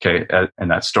 Okay,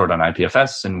 and that's stored on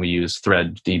IPFS, and we use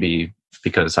ThreadsDB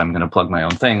because I'm going to plug my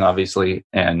own thing, obviously,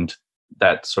 and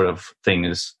that sort of thing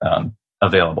is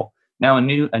available. Now a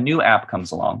new app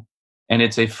comes along, and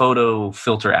it's a photo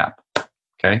filter app.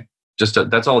 Okay,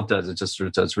 that's all it does.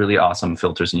 It does really awesome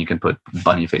filters, and you can put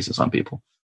bunny faces on people.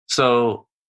 So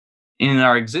in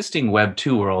our existing Web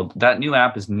 2 world, that new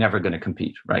app is never going to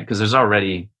compete, right? Because there's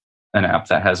already an app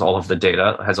that has all of the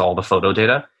data, has all the photo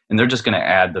data, and they're just going to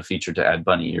add the feature to add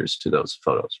bunny ears to those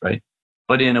photos, right?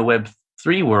 But in a Web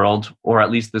 3 world, or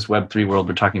at least this Web 3 world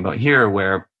we're talking about here,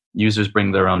 where users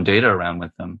bring their own data around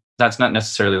with them, that's not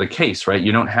necessarily the case, right?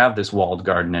 You don't have this walled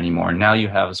garden anymore. Now you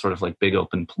have a sort of like big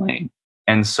open plain.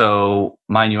 And so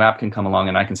my new app can come along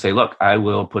and I can say, look, I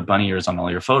will put bunny ears on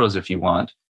all your photos if you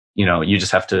want. You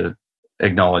just have to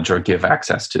acknowledge or give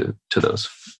access to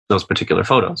those particular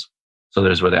photos. So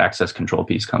there's where the access control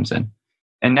piece comes in.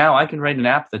 And now I can write an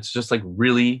app that's just like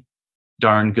really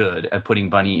darn good at putting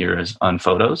bunny ears on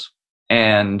photos.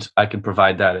 And I can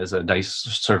provide that as a nice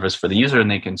service for the user,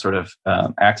 and they can sort of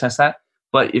access that.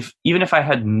 But even if I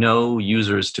had no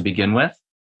users to begin with,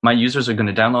 my users are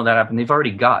going to download that app, and they've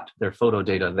already got their photo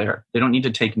data there. They don't need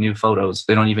to take new photos.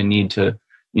 They don't even need to,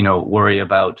 worry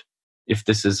about if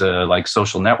this is a like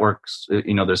social networks.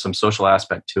 There's some social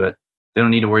aspect to it. They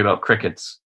don't need to worry about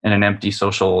crickets and an empty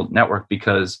social network,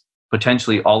 because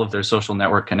potentially all of their social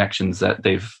network connections that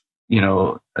they've,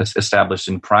 established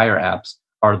in prior apps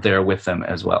are there with them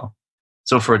as well.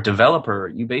 So for a developer,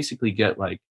 you basically get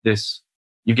like this,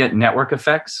 you get network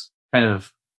effects kind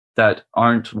of that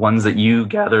aren't ones that you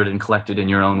gathered and collected in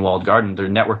your own walled garden. They're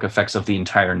network effects of the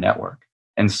entire network.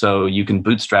 And so you can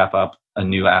bootstrap up a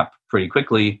new app pretty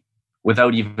quickly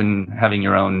without even having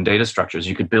your own data structures.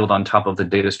 You could build on top of the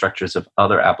data structures of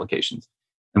other applications.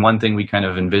 And one thing we kind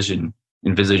of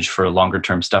envisage for longer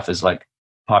term stuff is like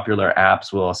popular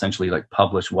apps will essentially like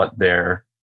publish what their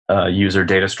user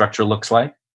data structure looks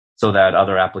like so that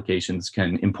other applications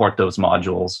can import those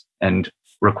modules and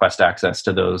request access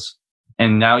to those.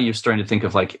 And now you're starting to think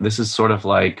of like, this is sort of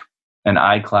like an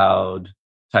iCloud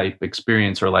type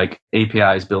experience or like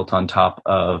APIs built on top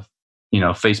of,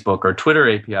 Facebook or Twitter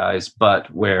APIs,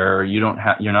 but where you're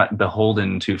not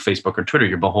beholden to Facebook or Twitter,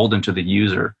 you're beholden to the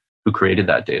user who created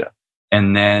that data.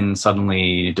 And then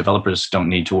suddenly developers don't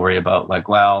need to worry about like,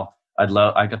 well,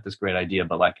 I got this great idea,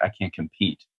 but like I can't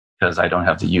compete because I don't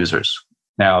have the users.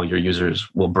 Now your users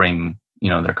will bring,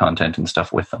 their content and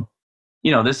stuff with them.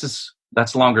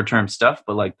 That's longer term stuff,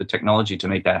 but like the technology to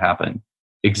make that happen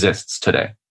exists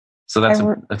today. So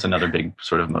that's another big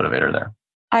sort of motivator there.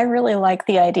 I really like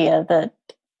the idea that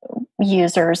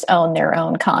users own their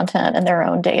own content and their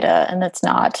own data, and it's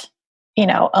not,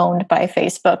 owned by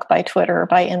Facebook, by Twitter,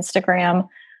 by Instagram.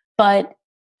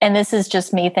 And this is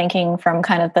just me thinking from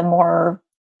kind of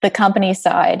the company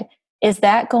side,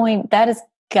 that has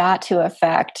got to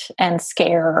affect and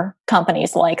scare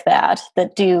companies like that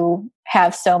do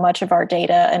have so much of our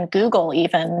data, and Google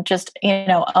even just,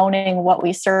 owning what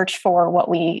we search for,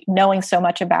 knowing so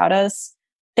much about us.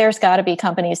 There's got to be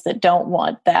companies that don't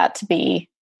want that to be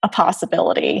a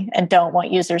possibility and don't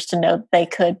want users to know they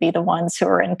could be the ones who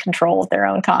are in control of their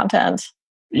own content.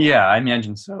 Yeah, I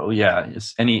imagine so. Yeah.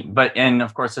 And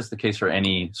of course, that's the case for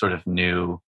any sort of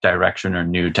new direction or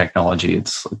new technology.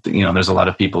 It's, there's a lot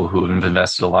of people who have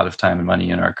invested a lot of time and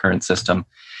money in our current system.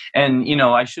 And,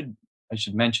 I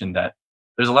should mention that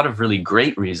there's a lot of really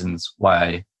great reasons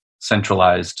why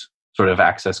centralized sort of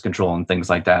access control and things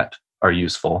like that are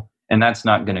useful. And that's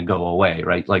not going to go away,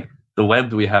 right? Like the web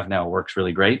that we have now works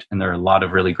really great. And there are a lot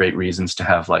of really great reasons to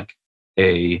have like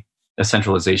a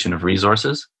centralization of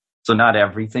resources. So not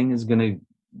everything is going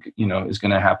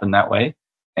to happen that way.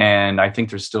 And I think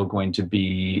there's still going to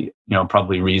be,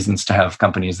 probably reasons to have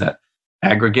companies that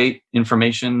aggregate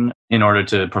information in order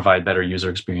to provide better user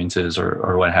experiences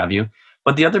or what have you.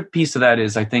 But the other piece of that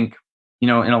is, I think, in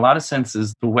a lot of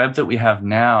senses, the web that we have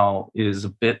now is a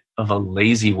bit of a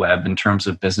lazy web in terms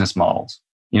of business models.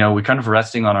 We're kind of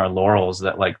resting on our laurels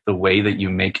that like the way that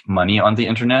you make money on the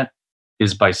internet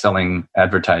is by selling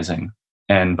advertising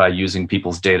and by using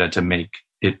people's data to make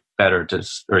it better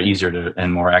or easier to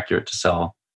and more accurate to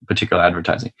sell particular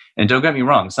advertising. And don't get me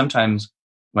wrong, sometimes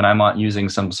when I'm using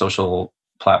some social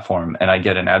platform and I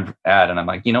get an ad and I'm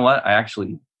like, you know what, I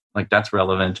actually like that's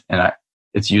relevant and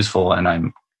it's useful and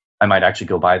I might actually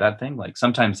go buy that thing. Like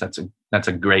sometimes that's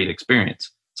a great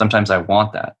experience. Sometimes I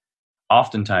want that.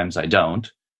 Oftentimes I don't.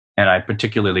 And I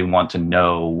particularly want to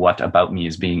know what about me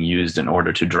is being used in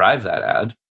order to drive that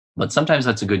ad. But sometimes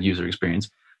that's a good user experience.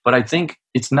 But I think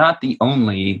it's not the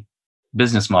only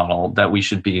business model that we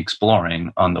should be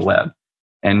exploring on the web.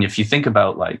 And if you think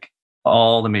about like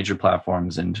all the major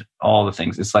platforms and all the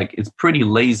things, it's like it's pretty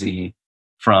lazy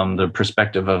from the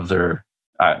perspective of their,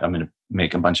 I'm going to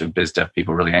make a bunch of biz dev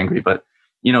people really angry, but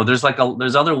there's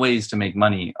other ways to make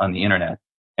money on the internet.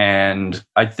 And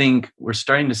I think we're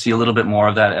starting to see a little bit more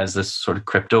of that as this sort of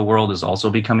crypto world is also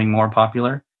becoming more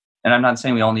popular. And I'm not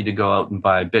saying we all need to go out and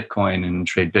buy Bitcoin and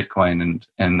trade Bitcoin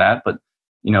and that, but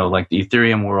like the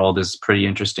Ethereum world is pretty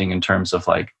interesting in terms of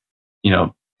like,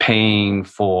 paying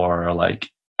for like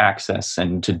access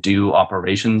and to do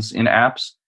operations in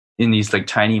apps in these like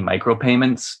tiny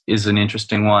micropayments is an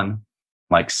interesting one.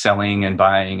 Like selling and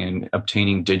buying and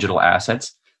obtaining digital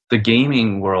assets. The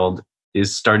gaming world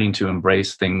is starting to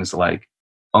embrace things like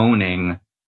owning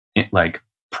like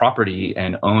property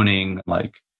and owning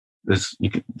like this.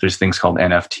 There's things called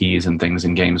NFTs and things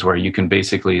in games where you can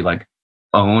basically like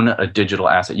own a digital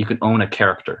asset. You can own a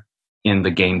character in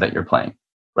the game that you're playing,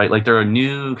 right? Like there are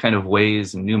new kind of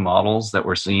ways and new models that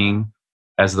we're seeing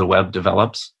as the web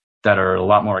develops that are a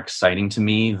lot more exciting to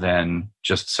me than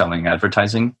just selling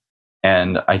advertising.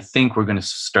 And I think we're going to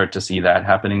start to see that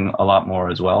happening a lot more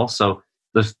as well. So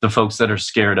the folks that are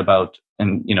scared about,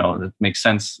 and that makes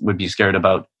sense, would be scared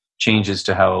about changes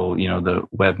to how the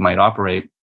web might operate.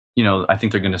 I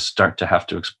think they're going to start to have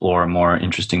to explore more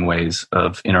interesting ways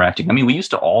of interacting. I mean, we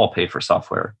used to all pay for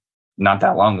software not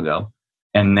that long ago,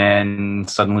 And then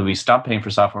suddenly we stopped paying for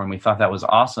software and we thought that was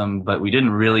awesome, but we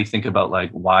didn't really think about like,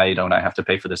 why don't I have to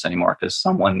pay for this anymore? Because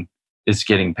someone is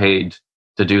getting paid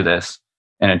to do this.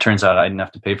 And it turns out I didn't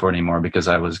have to pay for it anymore because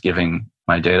I was giving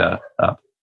my data up.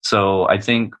 So I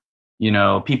think,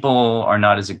 people are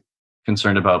not as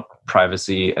concerned about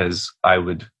privacy as I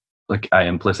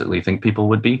implicitly think people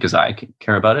would be, because I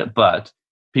care about it. But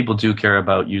people do care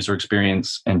about user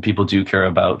experience, and people do care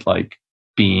about like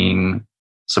being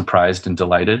surprised and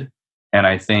delighted. And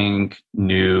I think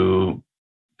new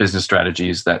business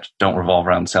strategies that don't revolve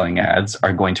around selling ads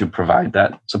are going to provide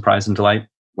that surprise and delight.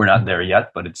 We're not there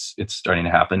yet, but it's starting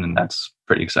to happen, and that's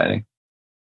pretty exciting.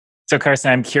 So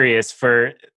Carson, I'm curious,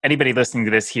 for anybody listening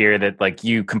to this here that like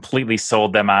you completely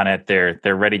sold them on it, they're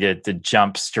ready to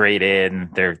jump straight in,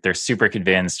 they're super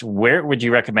convinced. Where would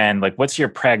you recommend, like, what's your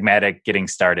pragmatic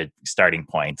starting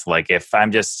point? Like, if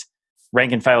I'm just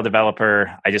rank and file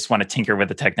developer, I just want to tinker with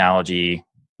the technology,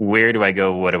 where do I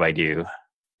go? What do I do?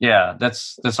 Yeah,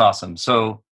 that's awesome.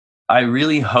 So I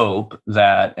really hope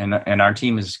that, and our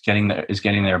team is getting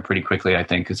there pretty quickly, I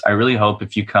think, because I really hope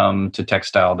if you come to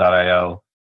textile.io,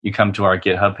 you come to our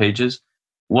GitHub pages,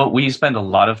 what we spend a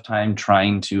lot of time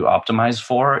trying to optimize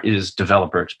for is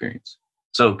developer experience.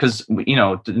 So, because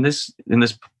in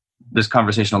this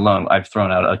conversation alone, I've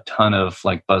thrown out a ton of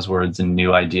like buzzwords and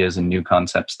new ideas and new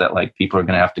concepts that like people are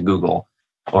going to have to Google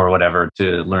or whatever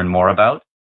to learn more about.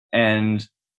 And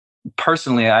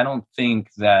personally, I don't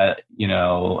think that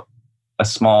a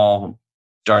small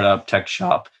startup tech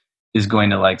shop is going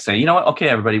to like say, you know what, okay,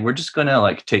 everybody, we're just going to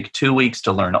like take 2 weeks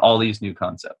to learn all these new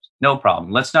concepts. No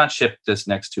problem. Let's not ship this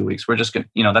next 2 weeks. We're just going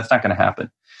to, that's not going to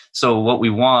happen. So what we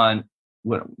want,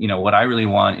 what I really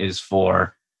want is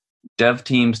for dev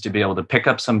teams to be able to pick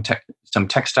up some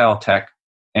textile tech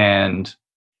and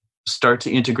start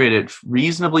to integrate it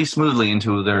reasonably smoothly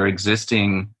into their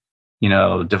existing,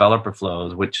 developer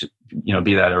flows, which,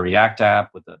 be that a React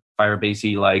app with a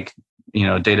Firebase-y like,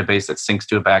 database that syncs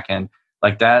to a backend,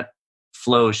 like that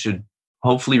flow should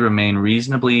hopefully remain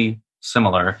reasonably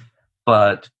similar,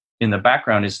 but in the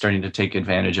background is starting to take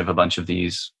advantage of a bunch of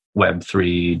these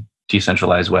Web3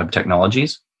 decentralized web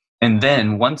technologies. And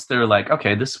then once they're like,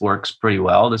 okay, this works pretty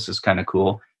well, this is kind of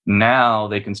cool, now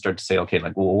they can start to say, okay,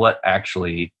 like, well, what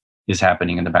actually is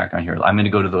happening in the background here? I'm going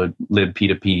to go to the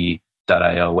libp2p.io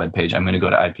webpage. I'm going to go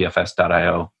to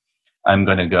IPFS.io. I'm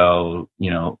going to go,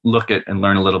 look at and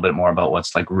learn a little bit more about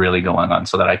what's like really going on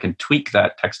so that I can tweak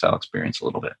that textile experience a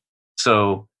little bit.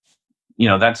 So,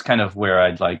 that's kind of where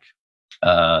I'd like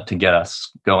to get us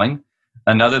going.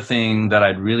 Another thing that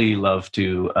I'd really love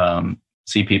to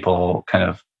see people kind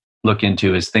of look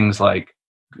into is things like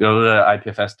go to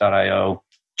IPFS.io,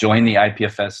 join the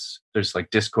IPFS. There's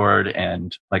like Discord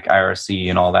and like IRC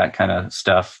and all that kind of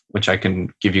stuff, which I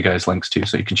can give you guys links to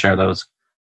so you can share those.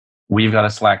 We've got a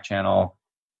Slack channel.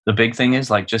 The big thing is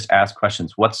like just ask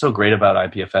questions. What's so great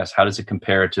about IPFS? How does it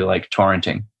compare to like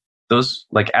torrenting? Those,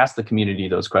 like, ask the community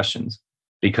those questions,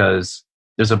 because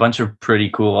there's a bunch of pretty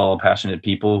cool, passionate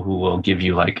people who will give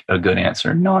you like a good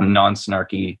answer,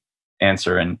 non-snarky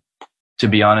answer. And to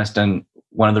be honest, and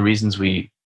one of the reasons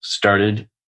we started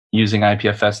using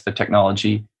IPFS, the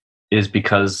technology, is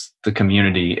because the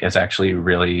community is actually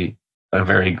really a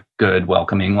very good,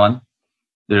 welcoming one.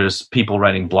 There's people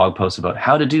writing blog posts about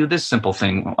how to do this simple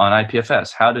thing on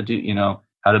IPFS, how to do,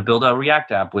 how to build a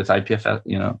React app with IPFS.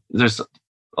 There's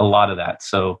a lot of that.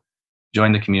 So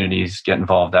join the communities, get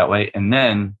involved that way. And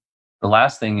then the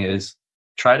last thing is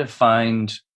try to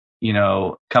find,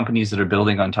 companies that are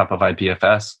building on top of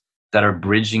IPFS that are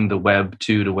bridging the Web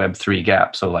 2 to Web 3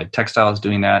 gap. So like Textile is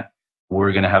doing that.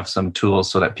 We're going to have some tools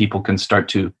so that people can start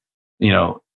to,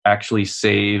 actually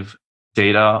save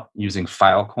data using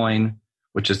Filecoin,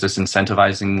 which is this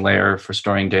incentivizing layer for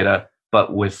storing data,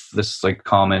 but with this like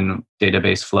common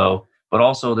database flow. But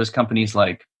also there's companies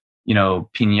like,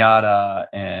 Pinata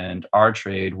and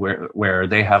RTrade where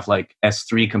they have like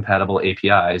S3 compatible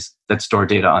APIs that store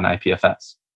data on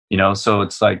IPFS. So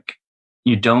it's like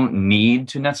you don't need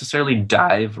to necessarily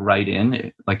dive right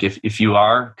in. Like if you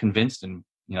are convinced, and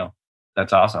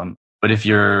that's awesome. But if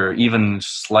you're even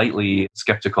slightly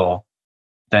skeptical,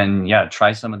 then yeah,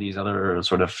 try some of these other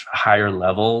sort of higher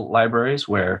level libraries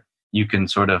where you can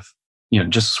sort of,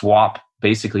 just swap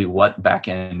basically what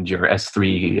backend your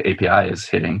S3 API is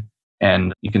hitting,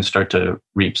 and you can start to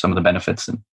reap some of the benefits.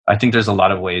 And I think there's a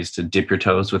lot of ways to dip your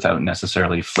toes without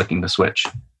necessarily flicking the switch.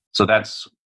 So that's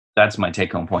my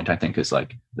take home point, I think, is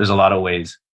like, there's a lot of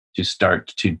ways to start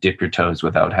to dip your toes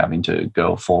without having to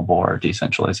go full bore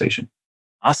decentralization.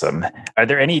 Awesome. Are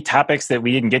there any topics that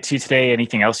we didn't get to today?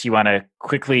 Anything else you want to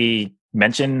quickly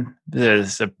mention? I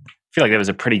feel like that was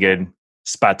a pretty good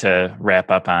spot to wrap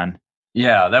up on.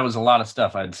 Yeah, that was a lot of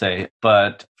stuff, I'd say.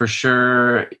 But for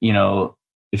sure,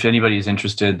 if anybody's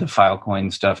interested, the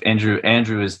Filecoin stuff,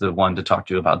 Andrew is the one to talk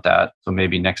to about that. So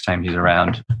maybe next time he's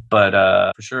around. But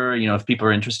for sure, if people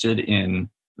are interested in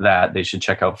that, they should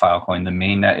check out Filecoin. The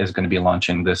mainnet is going to be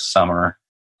launching this summer.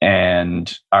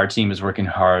 And our team is working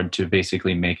hard to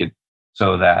basically make it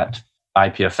so that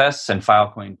IPFS and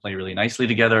Filecoin play really nicely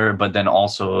together, but then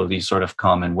also these sort of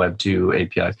common Web 2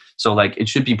 APIs. So it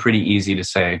should be pretty easy to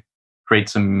say, create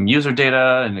some user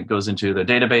data and it goes into the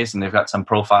database and they've got some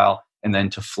profile, and then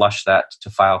to flush that to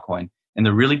Filecoin. And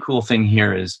the really cool thing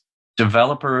here is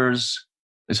developers.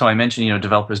 So I mentioned,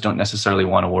 developers don't necessarily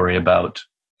want to worry about,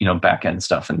 back-end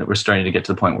stuff. And we're starting to get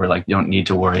to the point where you don't need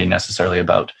to worry necessarily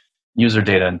about user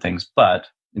data and things. But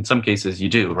in some cases you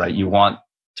do, right? You want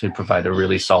to provide a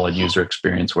really solid user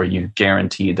experience where you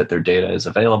guarantee that their data is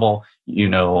available,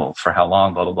 for how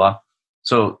long, blah, blah, blah.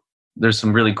 So there's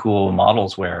some really cool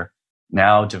models where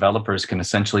now developers can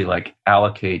essentially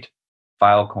allocate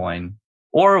Filecoin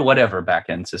or whatever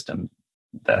backend system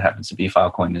that happens to be.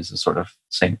 Filecoin is a sort of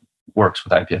same, works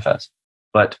with IPFS,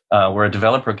 but where a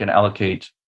developer can allocate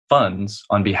funds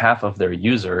on behalf of their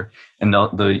user, and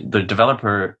the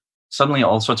developer, suddenly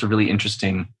all sorts of really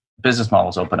interesting business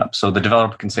models open up. So the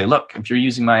developer can say, look, if you're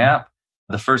using my app,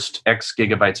 the first X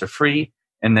gigabytes are free.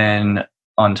 And then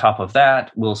on top of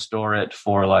that, we'll store it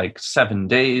for 7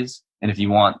 days. And if you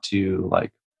want to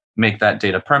make that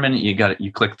data permanent,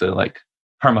 you click the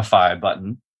permify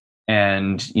button.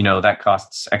 And, that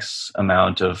costs X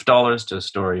amount of dollars to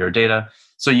store your data.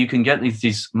 So you can get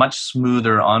these much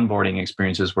smoother onboarding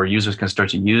experiences where users can start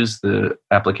to use the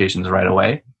applications right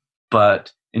away.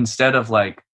 But instead of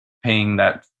paying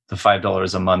the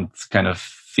 $5 a month kind of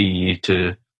fee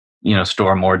to,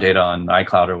 store more data on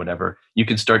iCloud or whatever, you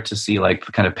can start to see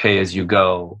kind of pay as you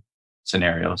go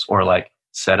scenarios, or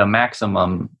set a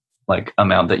maximum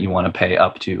amount that you want to pay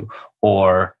up to,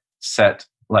 or set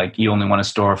you only want to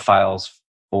store files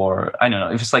for, I don't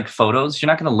know, if it's photos, you're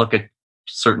not going to look at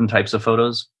certain types of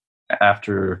photos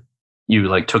after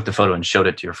you took the photo and showed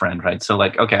it to your friend, right? So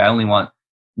okay, I only want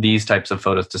these types of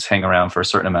photos to hang around for a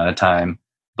certain amount of time,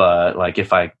 but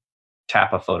if I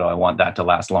tap a photo, I want that to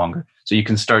last longer. So you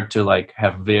can start to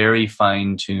have very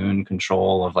fine-tuned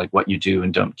control of what you do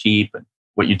and don't keep, and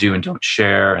what you do and don't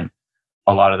share, and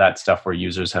a lot of that stuff where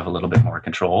users have a little bit more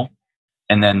control.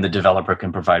 And then the developer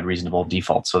can provide reasonable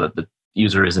defaults so that the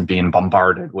user isn't being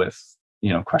bombarded with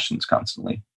questions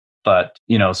constantly. But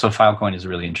so Filecoin is a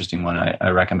really interesting one. I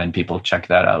recommend people check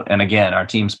that out. And again, our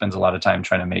team spends a lot of time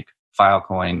trying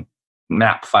to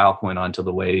map Filecoin onto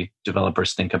the way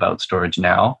developers think about storage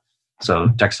now. So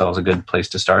Dexcel is a good place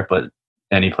to start, but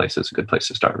any place is a good place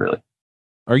to start, really.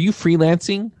 Are you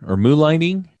freelancing or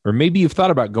moonlighting? Or maybe you've thought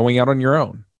about going out on your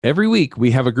own? Every week,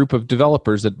 we have a group of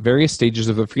developers at various stages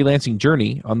of the freelancing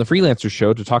journey on the Freelancer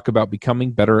Show to talk about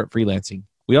becoming better at freelancing.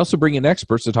 We also bring in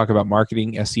experts to talk about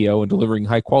marketing, SEO, and delivering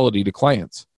high quality to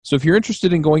clients. So if you're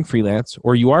interested in going freelance,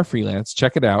 or you are freelance,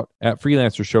 check it out at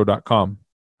freelancershow.com.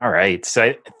 All right. So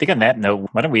I think on that note,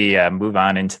 why don't we move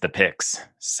on into the picks?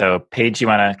 So Paige, you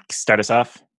want to start us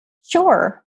off?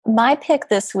 Sure. My pick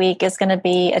this week is going to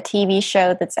be a TV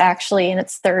show that's actually in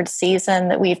its third season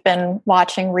that we've been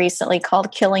watching recently,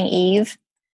 called Killing Eve.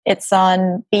 It's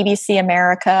on BBC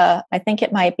America. I think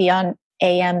it might be on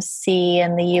AMC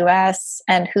in the US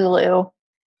and Hulu.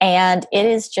 And it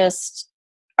is just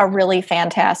a really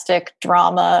fantastic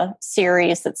drama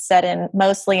series that's set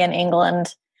mostly in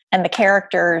England. And the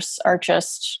characters are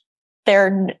just,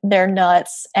 they're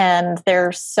nuts, and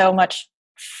they're so much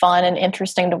fun and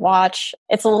interesting to watch.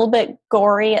 It's a little bit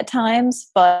gory at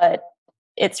times, but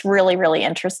it's really, really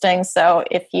interesting. So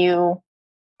if you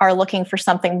are looking for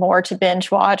something more to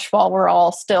binge watch while we're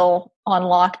all still on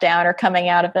lockdown or coming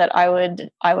out of it, I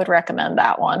would recommend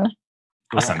that one.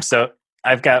 Awesome. So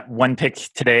I've got one pick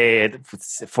today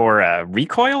for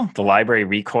Recoil, the library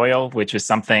Recoil, which is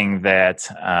something that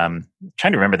I'm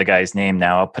trying to remember the guy's name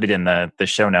now. I'll put it in the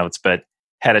show notes, but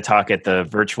had a talk at the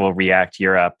virtual React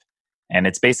Europe. And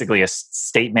it's basically a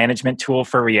state management tool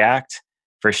for React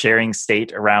for sharing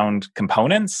state around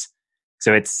components.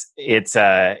 So it's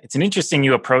an interesting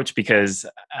new approach because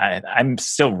I'm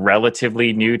still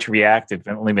relatively new to React. I've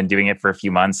only been doing it for a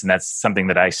few months, and that's something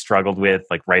that I struggled with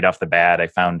right off the bat. I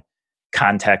found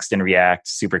context in React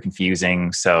super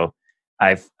confusing. So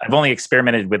I've only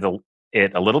experimented with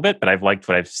it a little bit, but I've liked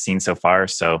what I've seen so far.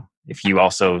 So if you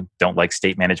also don't like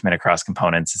state management across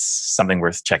components, it's something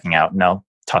worth checking out. And I'll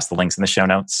toss the links in the show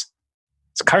notes.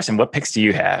 So Carson, what picks do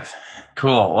you have?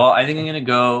 Cool. Well, I think I'm going to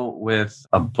go with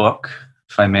a book,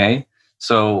 if I may.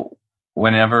 So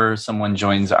whenever someone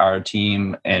joins our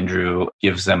team, Andrew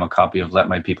gives them a copy of Let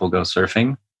My People Go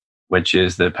Surfing, which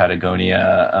is the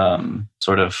Patagonia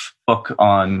sort of book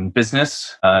on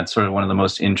business. It's sort of one of the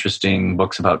most interesting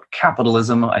books about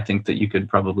capitalism, I think, that you could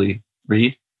probably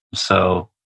read. So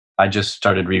I just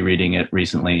started rereading it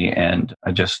recently, and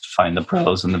I just find the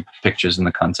prose and the pictures and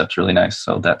the concepts really nice.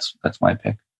 So that's my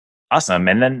pick. Awesome.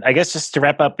 And then I guess just to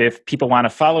wrap up, if people want to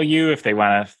follow you, if they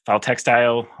want to follow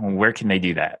Textile, where can they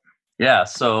do that? Yeah,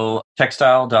 so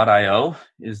textile.io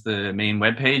is the main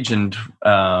webpage, and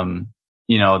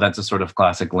that's a sort of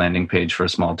classic landing page for a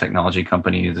small technology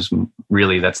company.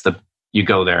 You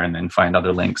go there and then find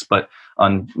other links. But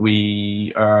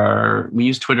we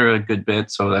use Twitter a good bit,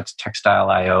 so that's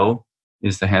textile.io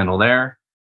is the handle there.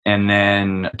 And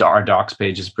then our docs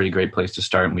page is a pretty great place to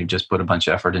start, and we've just put a bunch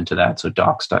of effort into that. So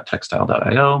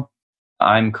docs.textile.io.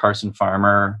 I'm Carson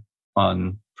Farmer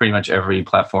on pretty much every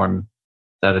platform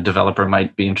that a developer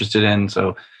might be interested in.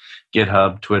 So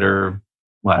GitHub, Twitter,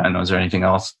 I don't know, is there anything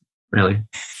else really?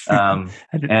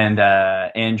 And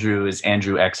Andrew is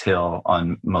Andrew X Hill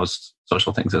on most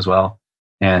social things as well.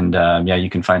 And you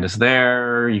can find us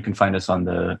there. You can find us on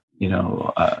there's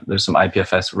some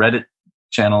IPFS Reddit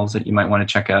channels that you might want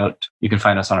to check out. You can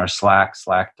find us on our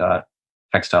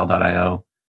slack.textile.io.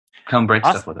 Come break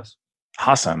stuff with us.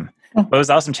 Awesome. Well, it was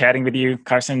awesome chatting with you,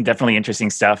 Carson. Definitely interesting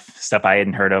stuff I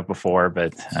hadn't heard of before,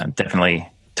 but definitely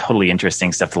totally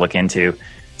interesting stuff to look into.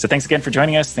 So thanks again for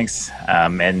joining us. Thanks,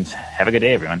 and have a good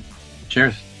day, everyone.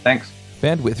 Cheers. Thanks.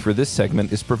 Bandwidth for this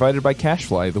segment is provided by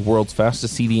CacheFly, the world's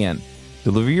fastest CDN.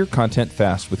 Deliver your content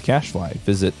fast with CacheFly.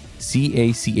 Visit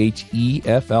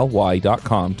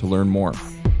CACHEFLY.com to learn more.